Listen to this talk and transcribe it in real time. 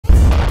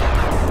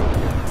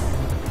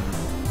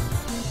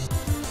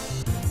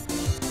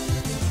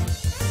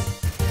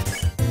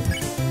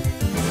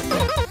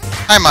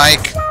Hi,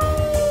 Mike.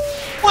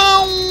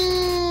 Wow.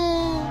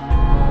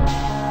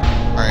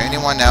 Or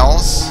anyone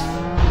else?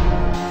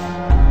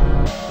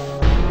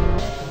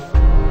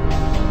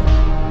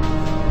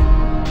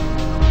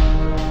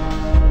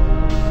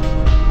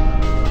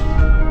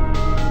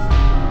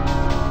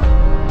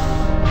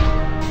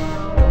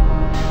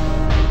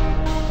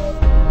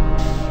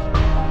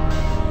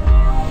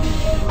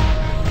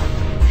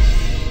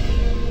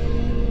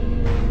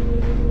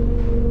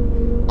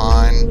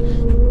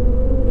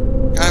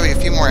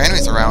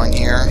 Enemies around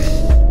here.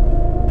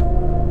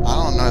 I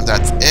don't know if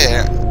that's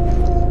it.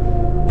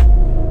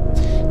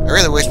 I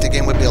really wish the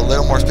game would be a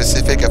little more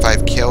specific if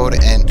I've killed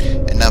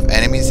enough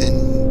enemies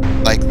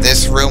in like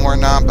this room or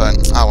not, but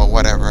oh well,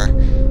 whatever.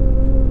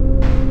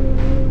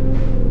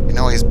 You can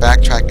always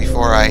backtrack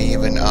before I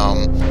even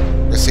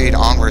proceed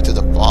onward to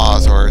the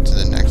boss or to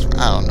the next room.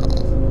 I don't know.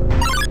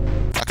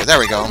 Okay, there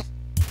we go.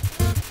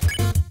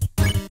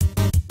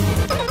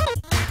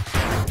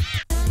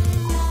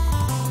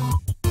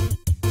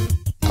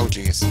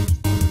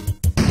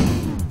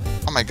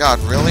 Oh my god,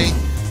 really?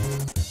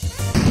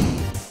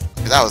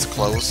 Okay, that was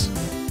close.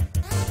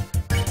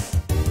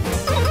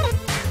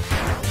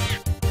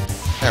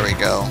 There we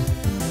go.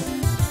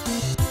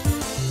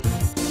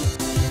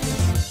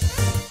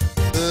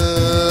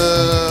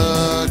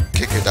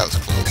 Kick it, that was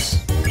close.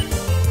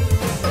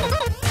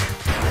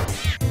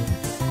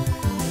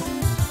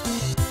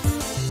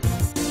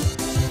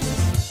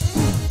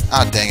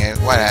 Ah, dang it,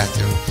 why'd I have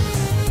to?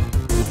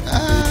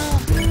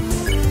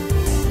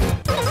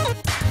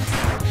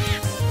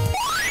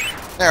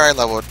 There, I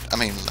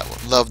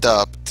loved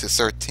up to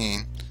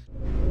 13.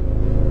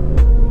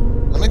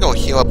 Let me go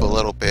heal up a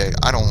little bit.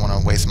 I don't want to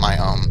waste my,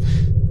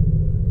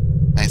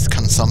 nice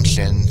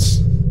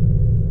consumptions.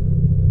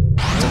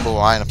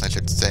 Simple items, I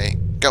should say.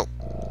 Go!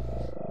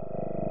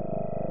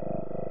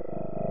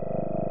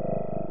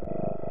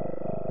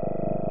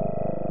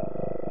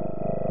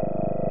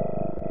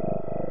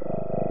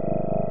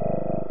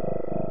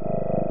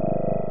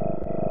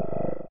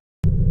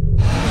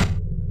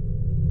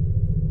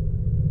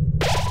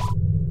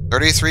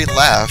 $33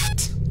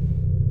 left.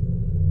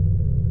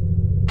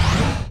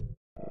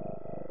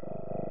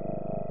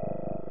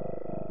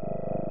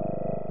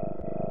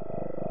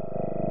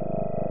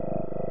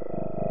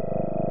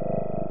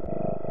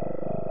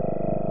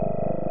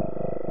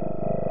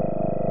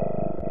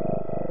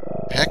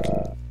 Heck.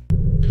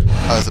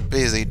 I was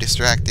busy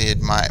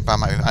distracted by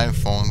my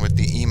iPhone with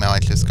the email I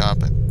just got,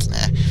 but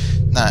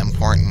not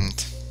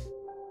important.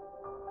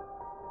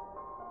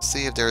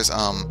 See if there's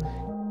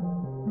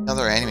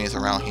other enemies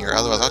around here.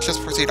 Otherwise, I'll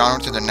just proceed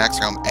onward to the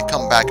next room and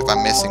come back if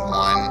I'm missing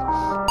one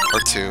or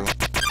two.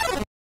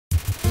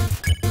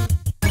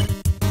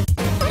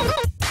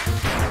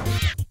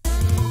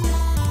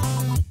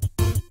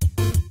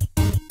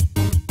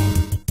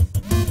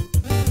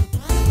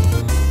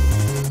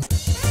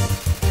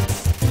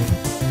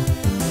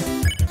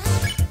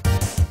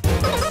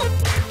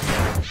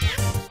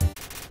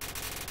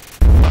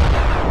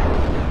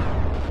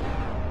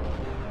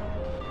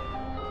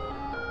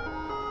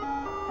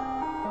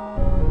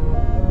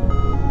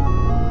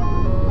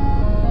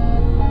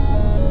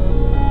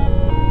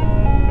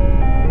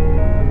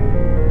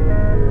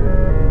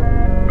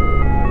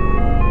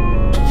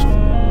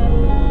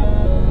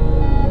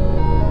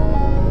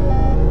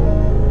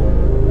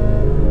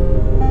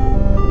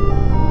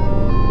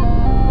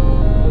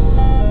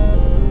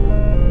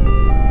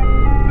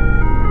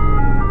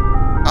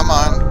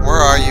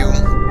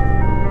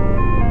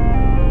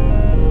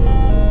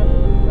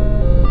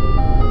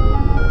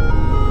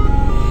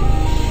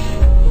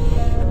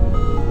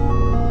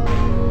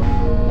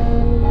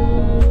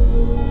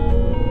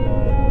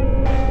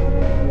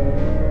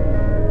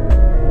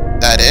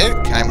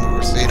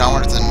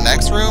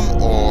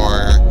 Room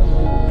or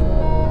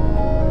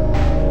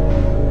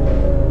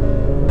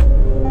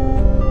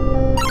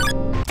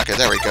okay,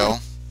 there we go.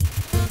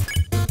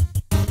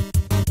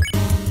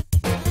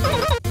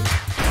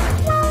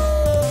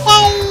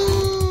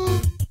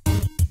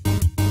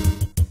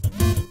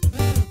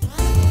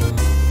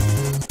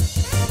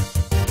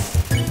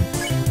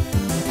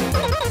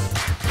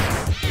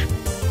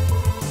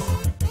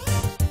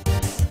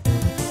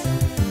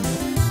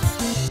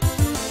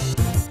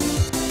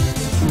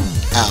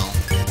 Ow.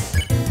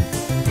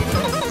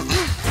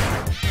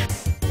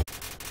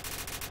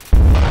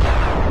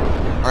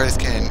 Artist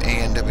can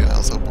A&W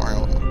also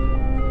borrow.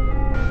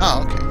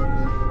 Oh, okay.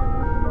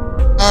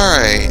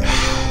 Alright.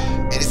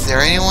 Is there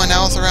anyone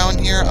else around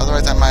here?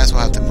 Otherwise I might as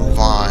well have to move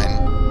on.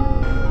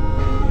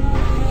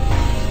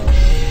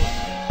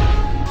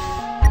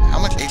 How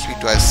much HP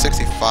do I have?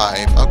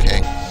 65.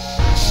 Okay.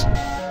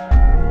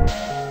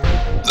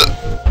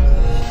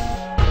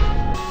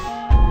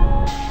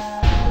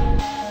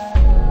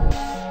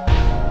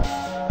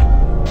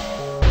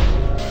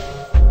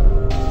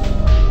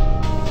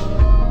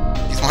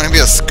 Be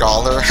a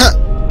scholar.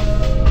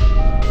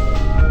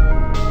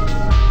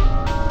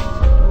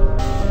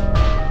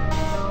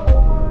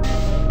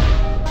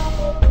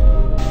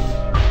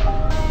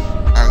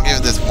 I'm gonna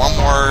give this one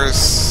more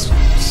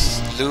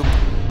loop,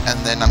 and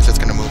then I'm just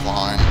gonna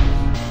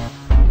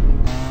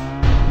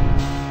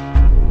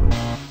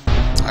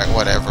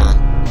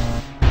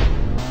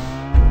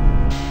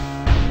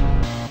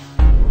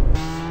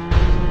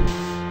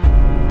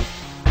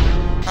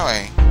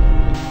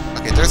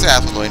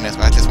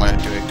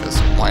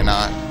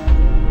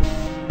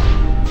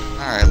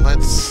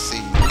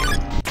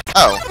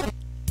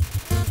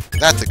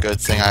That's a good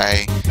thing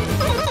I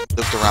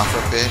looked around for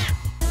a bit.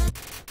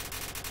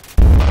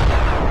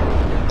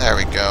 There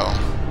we go.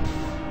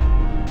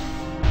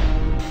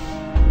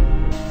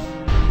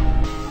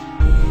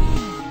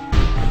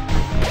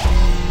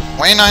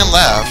 $29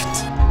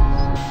 left.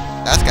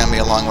 That's gonna be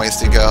a long ways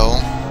to go.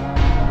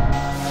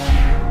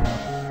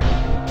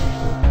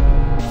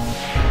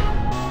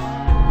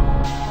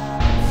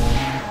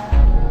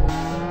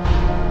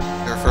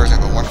 It refers to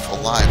a wonderful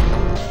life.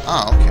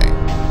 Oh, okay.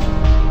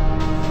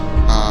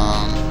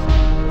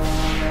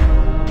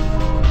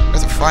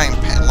 There's a frying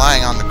pan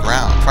lying on the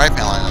ground. Frying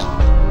pan lying on.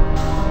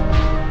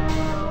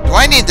 Do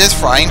I need this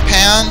frying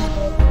pan?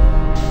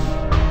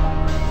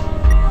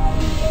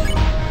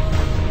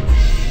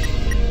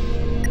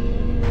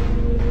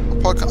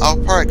 I'll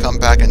probably come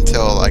back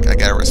until like I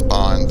get a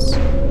response.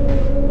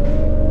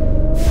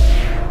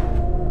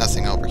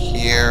 Nothing over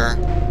here.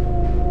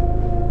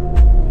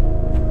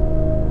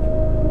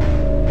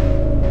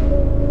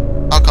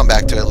 I'll come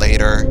back to it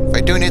later. If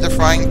I do need the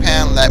frying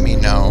pan, let me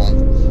know.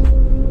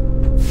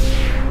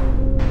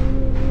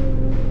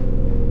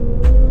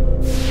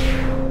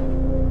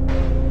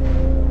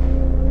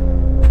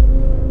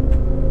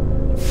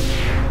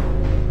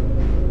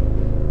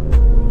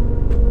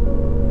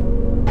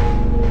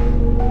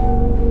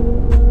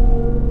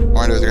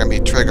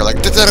 Trigger like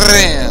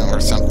or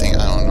something,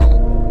 I don't know.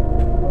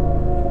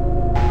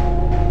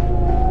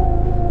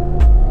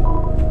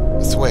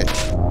 Switch.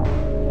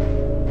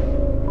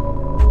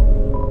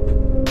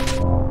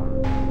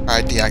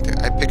 Alright,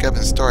 deactivate. I pick up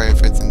in story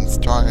if it's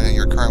stronger than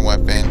your current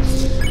weapon.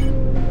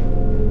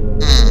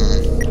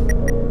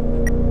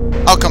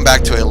 I'll come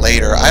back to it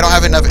later. I don't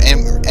have enough I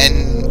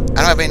don't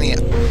have any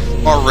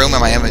more room in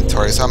my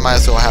inventory, so I might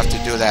as well have to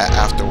do that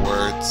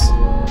afterwards.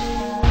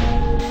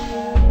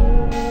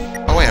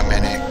 Oh, wait a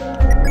minute.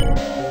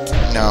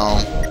 No,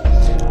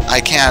 I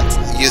can't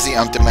use the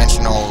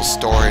dimensional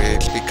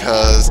storage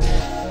because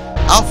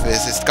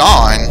Alphys is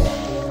gone.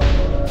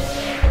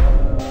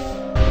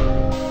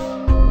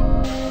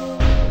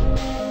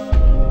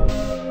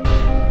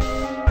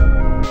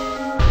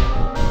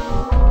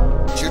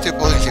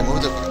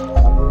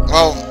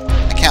 Well,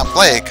 I can't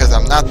play it because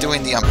I'm not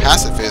doing the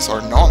pacifist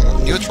or normal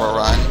neutral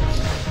run.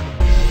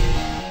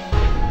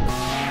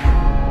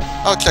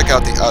 I'll check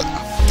out the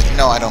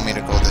no, I don't mean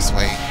to go this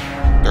way.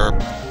 Derp.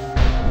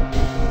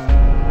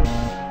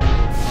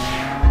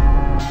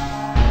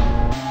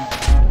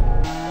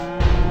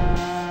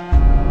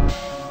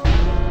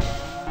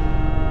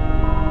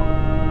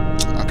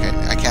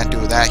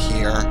 That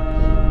here.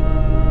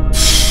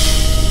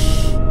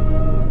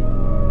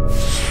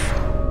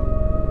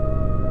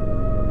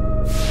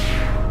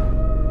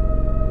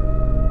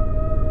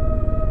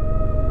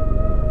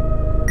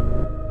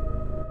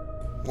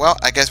 Well,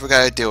 I guess we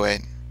gotta do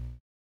it.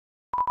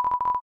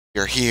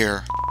 You're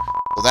here.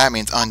 Well, that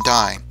means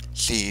undying.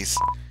 Jeez.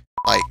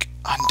 Like,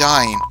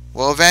 undying.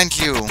 We'll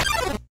avenge you.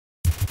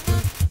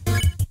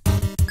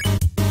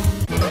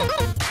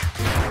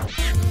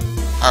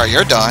 Alright,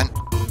 you're done.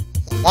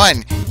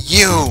 One.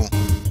 You!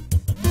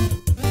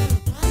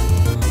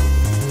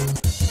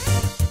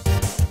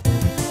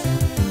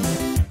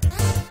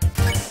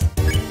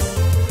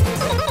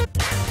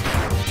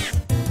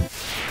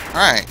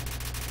 Alright.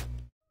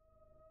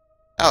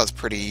 That was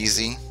pretty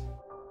easy.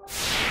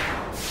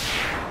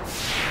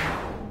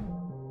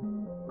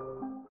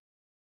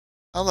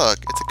 Oh look,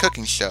 it's a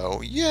cooking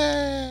show.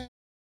 Yay!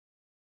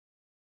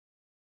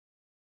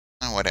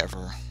 Oh,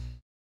 whatever.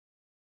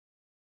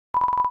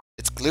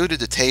 It's glued to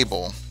the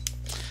table.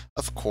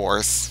 Of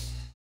course.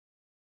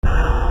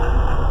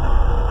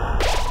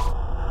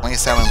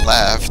 27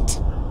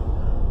 left.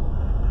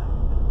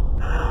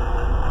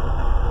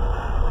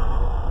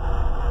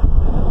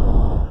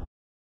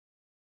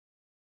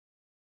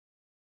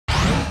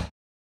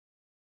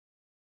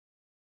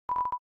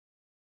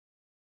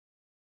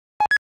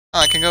 Oh,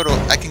 I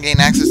can gain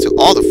access to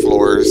all the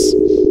floors.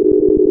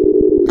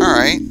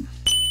 Alright.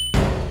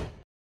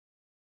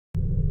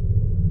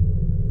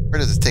 Where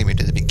does this take me?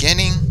 To the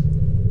beginning?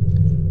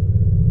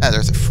 Ah,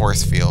 there's a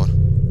force field.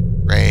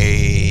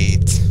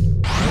 Great.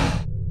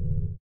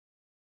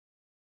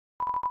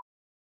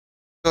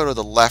 Go to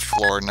the left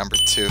floor, number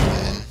 2,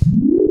 then.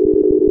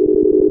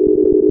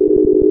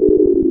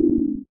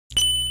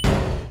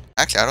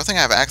 Actually, I don't think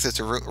I have access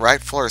to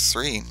right floor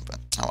 3, but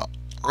oh well.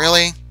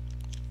 Really?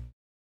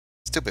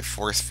 Stupid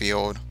force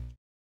field.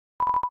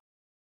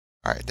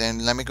 Alright,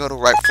 then let me go to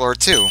right floor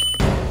 2.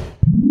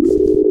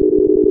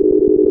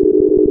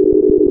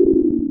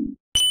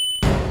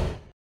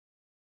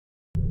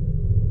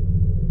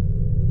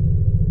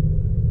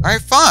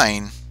 Alright,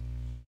 fine.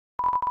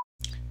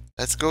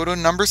 Let's go to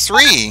number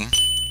 3.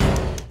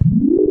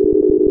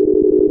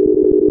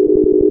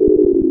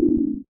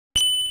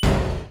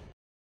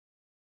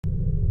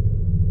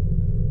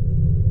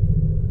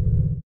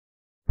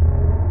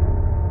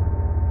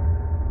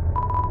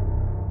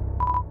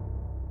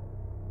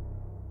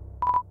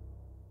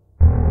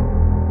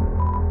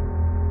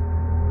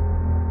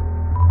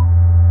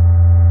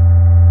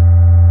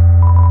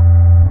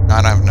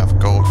 Not have enough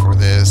gold for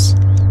this.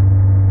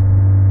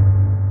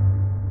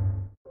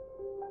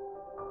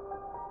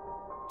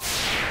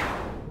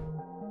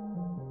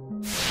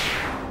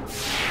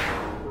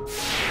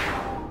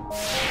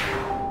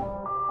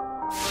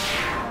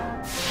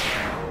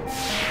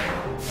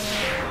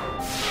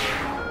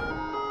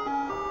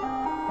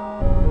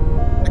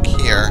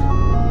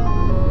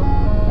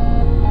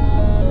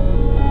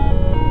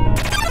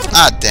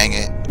 Ah, dang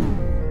it.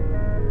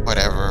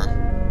 Whatever.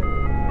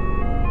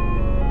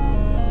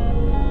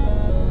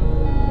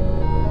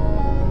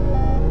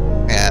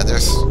 Yeah,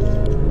 there's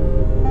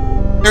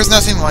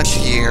nothing much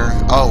here.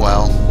 Oh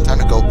well. Time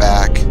to go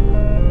back.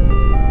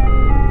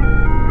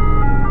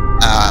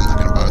 I'm not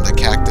gonna bother the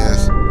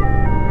cactus.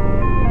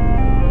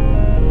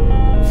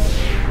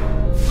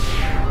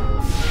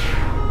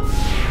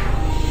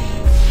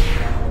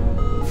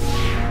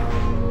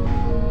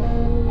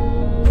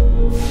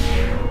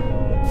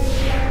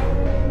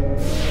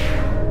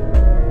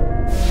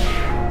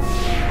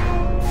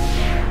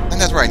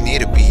 That's where I need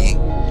to be.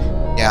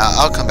 Yeah,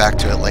 I'll come back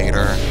to it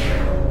later.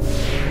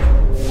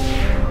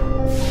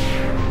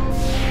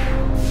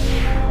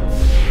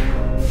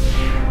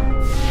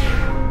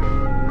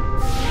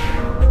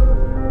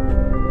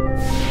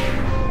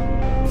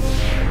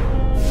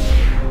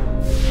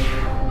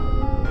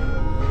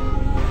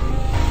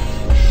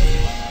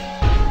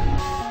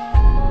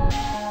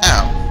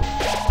 Now,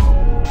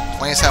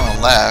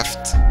 27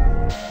 left.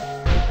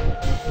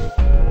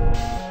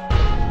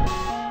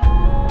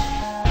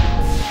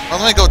 Well,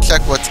 let me go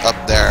check what's up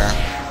there.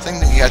 I think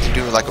that you had to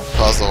do like a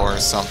puzzle or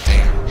something.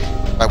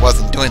 If I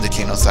wasn't doing the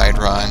Genocide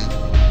run.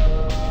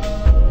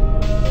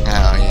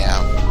 Oh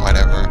yeah,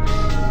 whatever.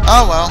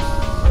 Oh well.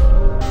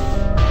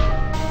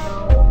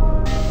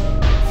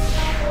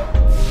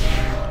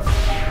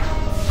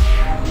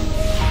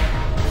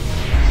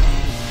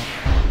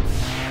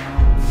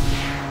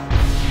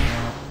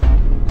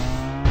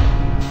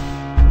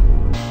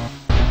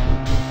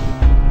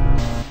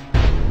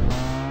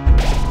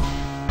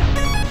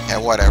 Yeah,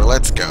 whatever,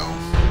 let's go.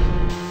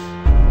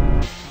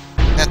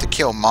 I have to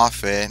kill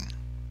Moffat.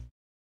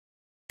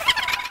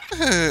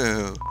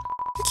 Ooh,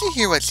 did you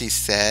hear what she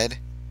said?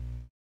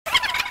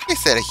 She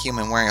said a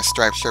human wearing a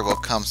striped shirt will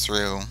come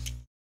through.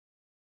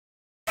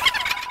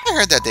 I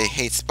heard that they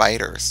hate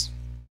spiders.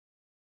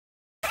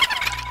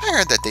 I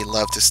heard that they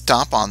love to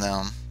stomp on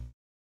them.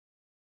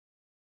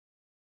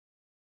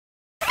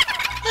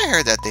 I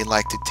heard that they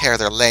like to tear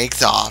their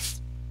legs off.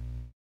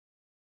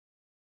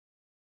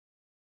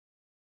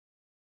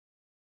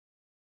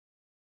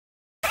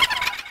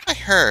 I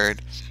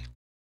heard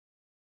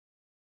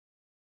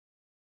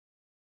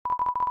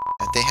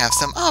that they have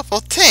some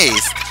awful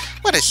taste.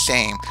 What a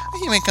shame. A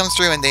human comes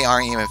through and they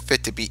aren't even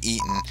fit to be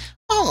eaten.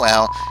 Oh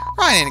well,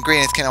 rotten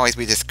ingredients can always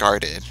be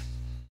discarded.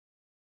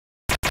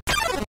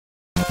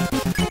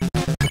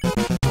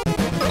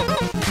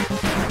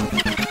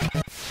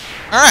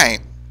 Alright.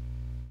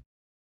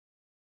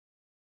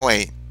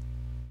 Wait.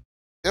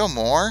 Still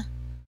more?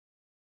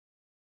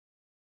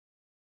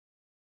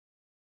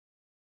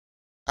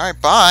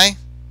 Alright, bye.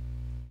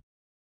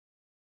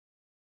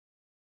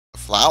 A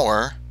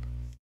flower?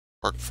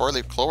 Or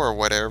four-leaf clover or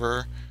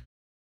whatever.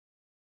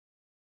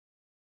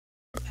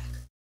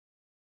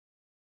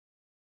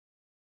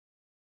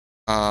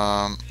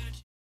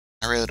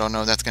 I really don't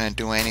know if that's gonna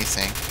do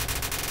anything.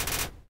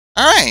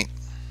 Alright!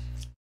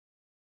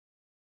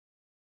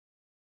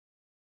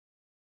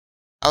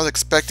 I was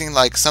expecting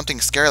like something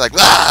scary like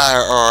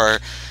 "Ah!"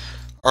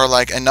 or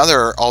like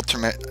another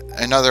alternate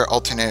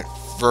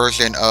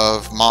version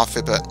of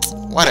Moffat, but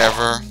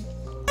whatever.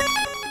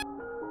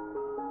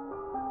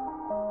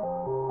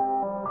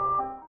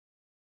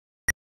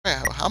 Wait,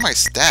 how are my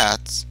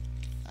stats?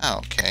 Oh,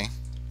 okay.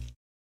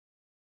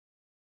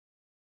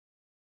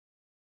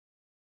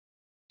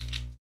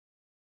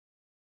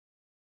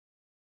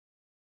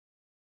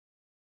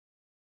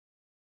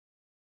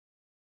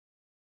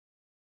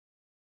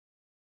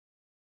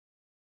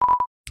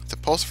 The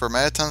post for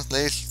Metaton's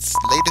latest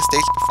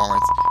stage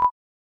performance.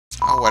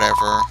 Oh,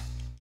 whatever.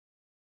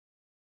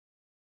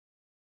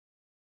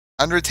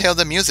 Undertale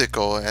the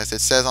musical, as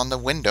it says on the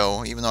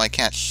window, even though I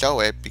can't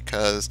show it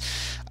because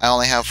I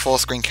only have full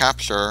screen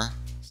capture.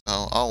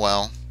 So, oh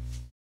well.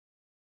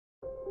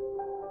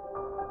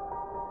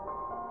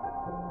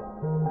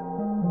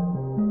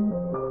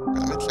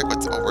 Let me check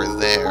what's over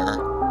there.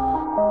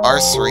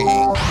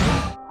 R3.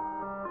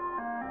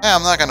 Yeah,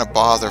 I'm not gonna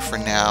bother for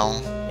now.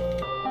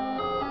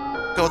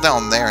 Go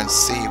down there and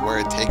see where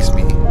it takes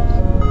me.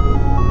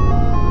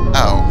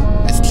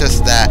 Oh, it's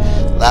just that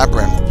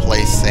labyrinth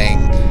place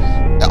thing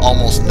that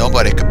almost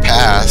nobody could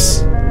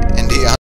pass in the